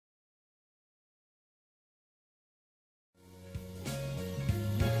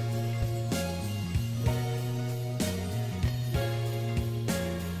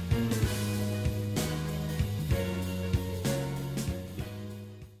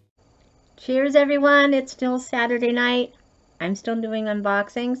Cheers, everyone. It's still Saturday night. I'm still doing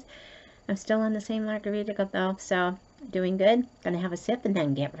unboxings. I'm still on the same margarita though, so doing good. Gonna have a sip and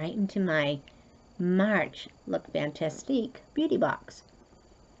then get right into my March LookFantastic beauty box.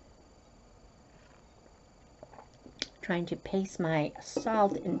 Trying to pace my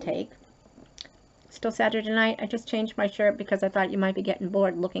salt intake. Still Saturday night. I just changed my shirt because I thought you might be getting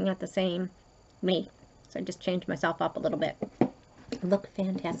bored looking at the same me. So I just changed myself up a little bit.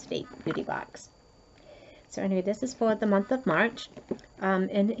 LookFantastic beauty box. So anyway, this is for the month of March.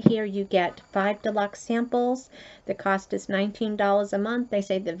 In here you get 5 deluxe samples. The cost is $19 a month. They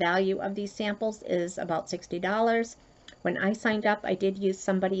say the value of these samples is about $60. When I signed up, I did use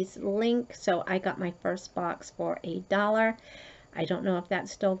somebody's link, so I got my first box for $1. I don't know if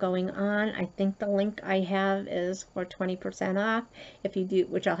that's still going on. I think the link I have is for 20% off. If you do,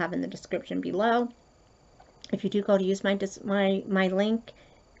 which I'll have in the description below. If you do go to use my link,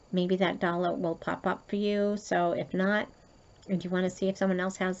 maybe that dollar will pop up for you. So if not, and you want to see if someone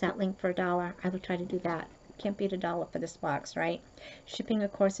else has that link for $1, I would try to do that. Can't beat $1 for this box, right? Shipping,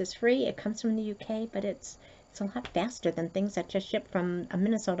 of course, is free. It comes from the UK, but it's a lot faster than things that just ship from a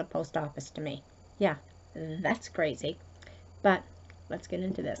Minnesota post office to me. Yeah, that's crazy. But let's get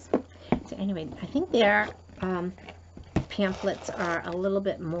into this. So anyway, I think their pamphlets are a little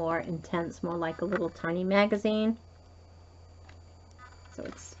bit more intense, more like a little tiny magazine. So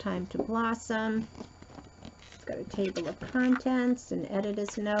it's time to blossom. It's got a table of contents, an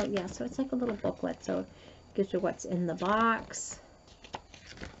editor's note. Yeah, so it's like a little booklet. So it gives you what's in the box. I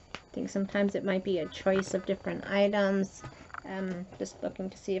think sometimes it might be a choice of different items. Just looking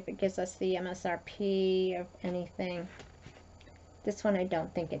to see if it gives us the MSRP of anything. This one I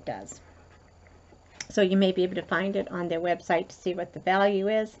don't think it does. So you may be able to find it on their website to see what the value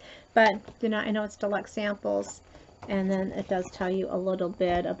is. But, you know, I know it's deluxe samples. And then it does tell you a little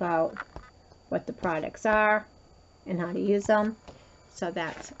bit about what the products are and how to use them. So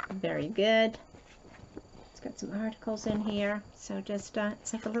that's very good. It's got some articles in here. So just,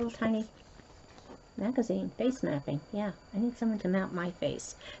 it's like a little tiny magazine. Face mapping. Yeah, I need someone to map my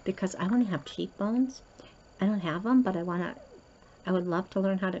face because I want to have cheekbones. I don't have them, but I would love to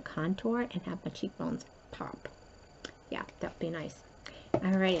learn how to contour and have my cheekbones pop. Yeah, that would be nice.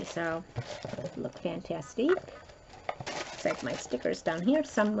 Alright, so LookFantastic. Looks like my sticker's down here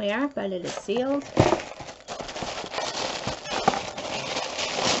somewhere, but it is sealed.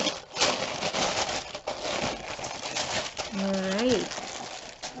 Alright.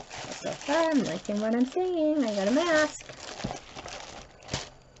 So far, I'm liking what I'm seeing. I got a mask.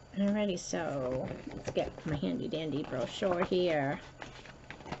 Alrighty, so let's get my handy dandy brochure here.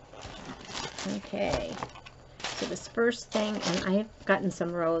 Okay, so this first thing, and I've gotten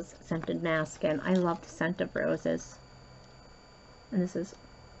some rose scented mask, and I love the scent of roses. And this is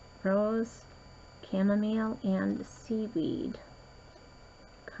rose, chamomile, and seaweed.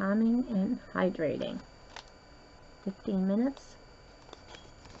 Calming and hydrating. 15 minutes.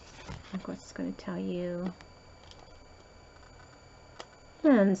 Of course, it's going to tell you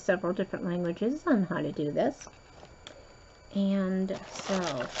in several different languages on how to do this. And so,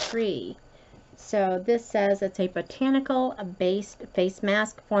 free. So this says it's a botanical-based face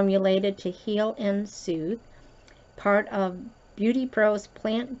mask formulated to heal and soothe. Part of Beauty Pro's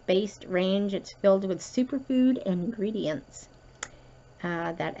plant-based range. It's filled with superfood ingredients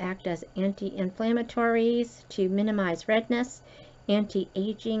that act as anti-inflammatories to minimize redness,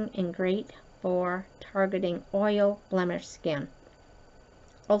 anti-aging, and great for targeting oil blemish skin.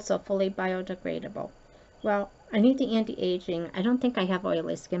 Also fully biodegradable. Well, I need the anti-aging. I don't think I have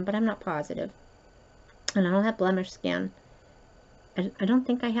oily skin, but I'm not positive. And I don't have blemish skin. I don't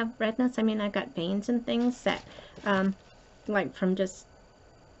think I have redness. I mean, I got veins and things that, like from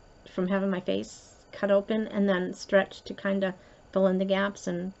having my face cut open and then stretched to kind of fill in the gaps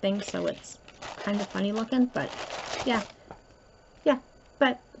and things. So it's kind of funny looking, but yeah. Yeah,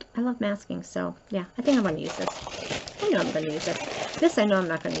 but I love masking, so yeah, I think I'm going to use this. I know I'm going to use this. This I know I'm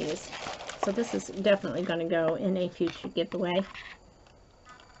not going to use. So this is definitely going to go in a future giveaway.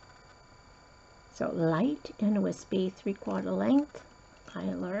 So light and wispy 3/4 length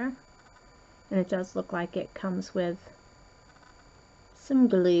eyeliner. And it does look like it comes with some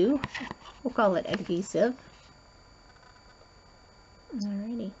glue. We'll call it adhesive.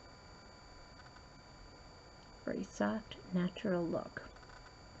 Alrighty. Very soft, natural look.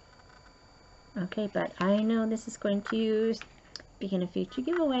 Okay, but I know this is going to be in a future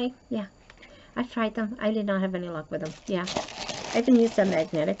giveaway. Yeah, I've tried them. I did not have any luck with them. Yeah, I even used some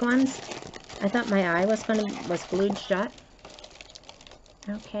magnetic ones. I thought my eye was glued shut.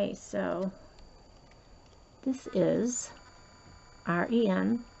 Okay, so this is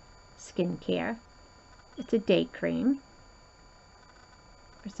REN skincare. It's a day cream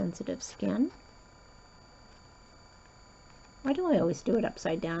for sensitive skin. Why do I always do it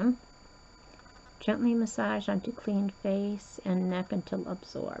upside down? Gently massage onto clean face and neck until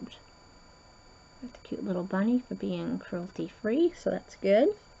absorbed. That's a cute little bunny for being cruelty-free, so that's good.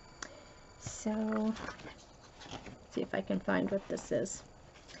 So, let's see if I can find what this is.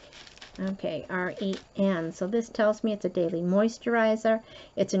 Okay, R8N. So this tells me it's a daily moisturizer.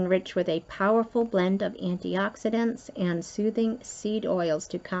 It's enriched with a powerful blend of antioxidants and soothing seed oils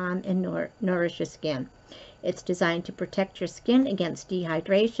to calm and nourish your skin. It's designed to protect your skin against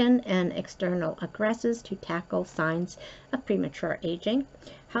dehydration and external aggressors to tackle signs of premature aging.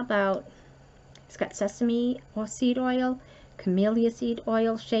 How about, it's got sesame or seed oil, camellia seed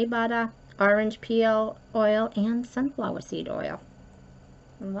oil, shea butter, orange peel oil, and sunflower seed oil.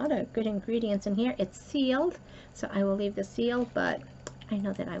 A lot of good ingredients in here. It's sealed, so I will leave the seal, but I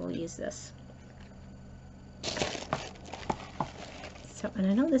know that I will use this. So, and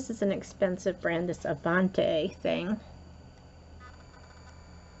I know this is an expensive brand, this Avante thing.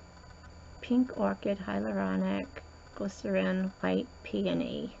 Pink Orchid, Hyaluronic, Glycerin, White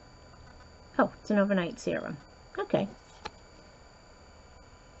Peony. Oh, it's an overnight serum. Okay.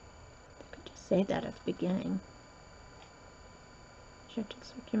 I could just say that at the beginning. Gentle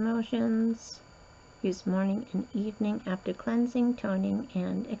circulations. Use morning and evening after cleansing, toning,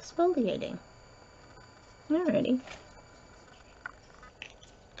 and exfoliating. Alrighty.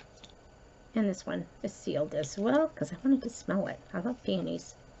 And this one is sealed as well because I wanted to smell it. I love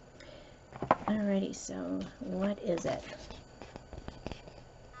peonies. Alrighty, so what is it?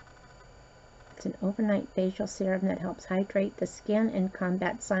 It's an overnight facial serum that helps hydrate the skin and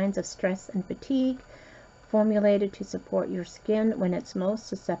combat signs of stress and fatigue, formulated to support your skin when it's most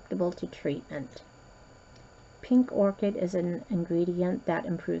susceptible to treatment. Pink Orchid is an ingredient that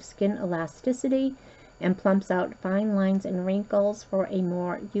improves skin elasticity and plumps out fine lines and wrinkles for a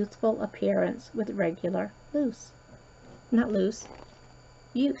more youthful appearance with regular use.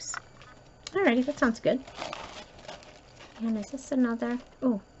 Alrighty, that sounds good. And is this another,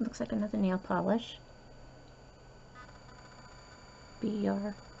 oh, looks like another nail polish. Be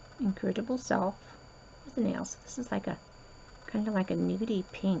your incredible self with the nails. This is like a, kind of like a nudie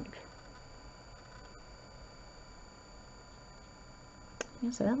pink.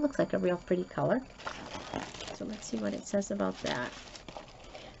 Yeah, so that looks like a real pretty color. So let's see what it says about that.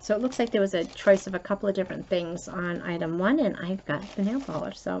 So it looks like there was a choice of a couple of different things on item 1, and I've got the nail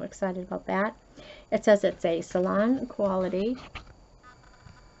polish, so I'm excited about that. It says it's a salon quality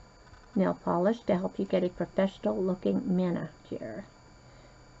nail polish to help you get a professional looking manicure.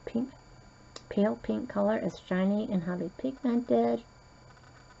 Pink, pale pink color is shiny and highly pigmented.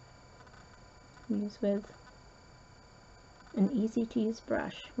 Use with an easy to use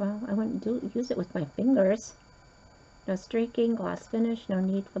brush. Well, I wouldn't use it with my fingers. No streaking, gloss finish, no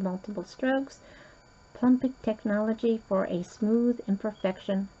need for multiple strokes. Plumping technology for a smooth,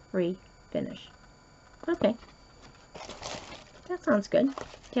 imperfection-free finish. Okay. That sounds good.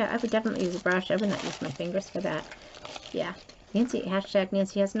 Yeah, I would definitely use a brush. I would not use my fingers for that. Yeah. Nancy, hashtag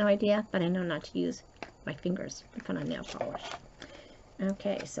Nancy has no idea, but I know not to use my fingers to put on nail polish.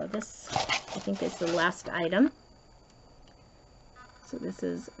 Okay, so this, I think, is the last item. So this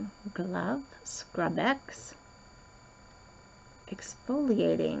is Glove Scrub X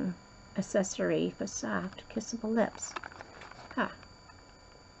exfoliating accessory for soft, kissable lips. Huh.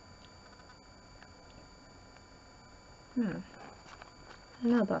 I don't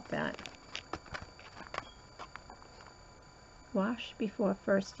know about that. Wash before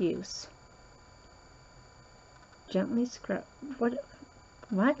first use. Gently scrub. What?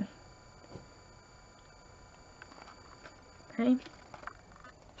 Okay.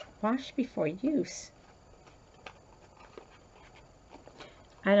 Wash before use.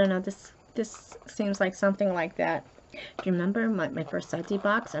 I don't know, this seems like something like that. Do you remember my first Sudsy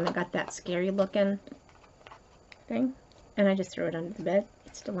box, and I got that scary looking thing, and I just threw it under the bed?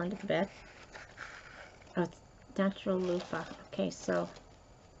 It's still under the bed. Oh, it's natural loofah. Okay, so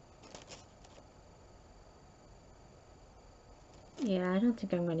yeah, I don't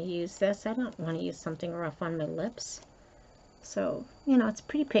think I'm going to use this. I don't want to use something rough on my lips. So, you know, it's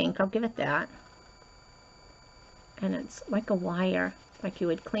pretty pink, I'll give it that. And it's like a wire, like you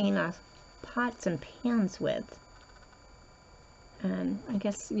would clean pots and pans with. And I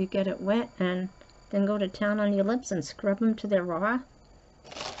guess you get it wet and then go to town on your lips and scrub them to their raw.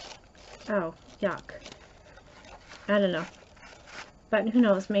 Oh, yuck. I don't know. But who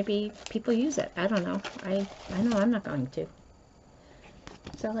knows, maybe people use it. I don't know. I know I'm not going to.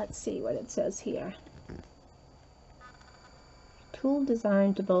 So let's see what it says here. tool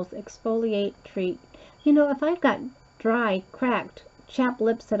designed to both exfoliate, treat. You know, if I've got dry, cracked, chapped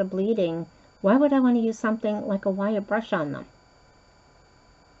lips that are bleeding, why would I want to use something like a wire brush on them?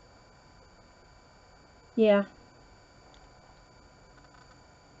 Yeah.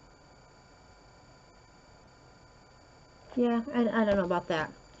 Yeah, I don't know about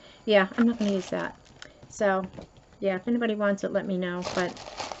that. Yeah, I'm not going to use that. So, yeah, if anybody wants it, let me know. But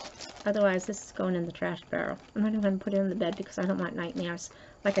otherwise, this is going in the trash barrel. I'm not even going to put it in the bed because I don't want nightmares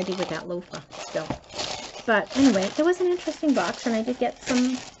like I did with that loofah still. But anyway, it was an interesting box, and I did get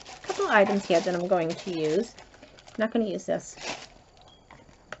a couple items here that I'm going to use. I'm not going to use this.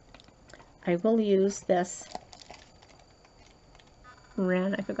 I will use this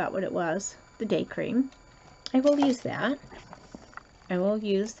I forgot what it was, the day cream. I will use that. I will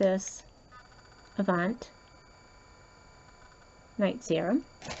use this Avant night serum.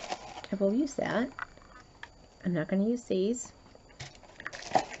 I will use that. I'm not going to use these.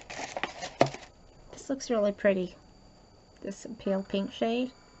 This looks really pretty. This pale pink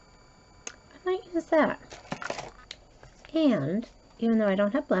shade. I might use that. And even though I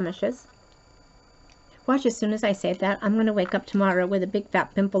don't have blemishes, watch, as soon as I say that, I'm going to wake up tomorrow with a big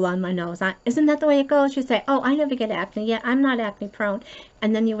fat pimple on my nose. Isn't that the way it goes? You say, oh, I never get acne. Yeah, I'm not acne prone.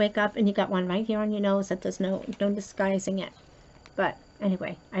 And then you wake up and you got one right here on your nose that there's no disguising it. But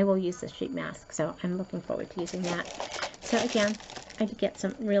anyway, I will use this sheet mask, so I'm looking forward to using that. So again, I did get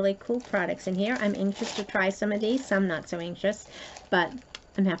some really cool products in here. I'm anxious to try some of these, some not so anxious, but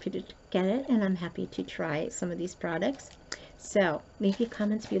I'm happy to get it, and I'm happy to try some of these products. So leave your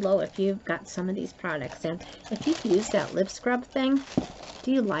comments below if you've got some of these products, and if you've used that lip scrub thing,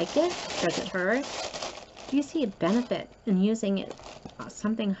 do you like it? Does it hurt? Do you see a benefit in using it,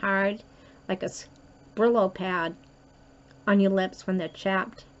 something hard like a Brillo pad on your lips when they're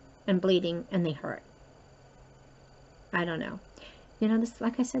chapped and bleeding and they hurt? I don't know. You know, this,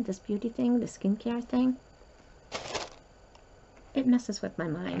 like I said, this beauty thing, the skincare thing, it messes with my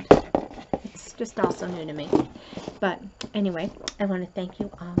mind. It's just also new to me. But anyway, I want to thank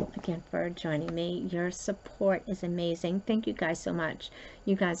you all again for joining me. Your support is amazing. Thank you guys so much.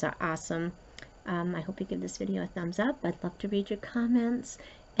 You guys are awesome. I hope you give this video a thumbs up. I'd love to read your comments,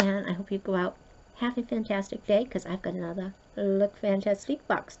 and I hope you go out, have a fantastic day, because I've got another Look Fantastic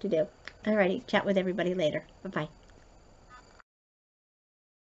box to do. Alrighty, chat with everybody later. Bye-bye.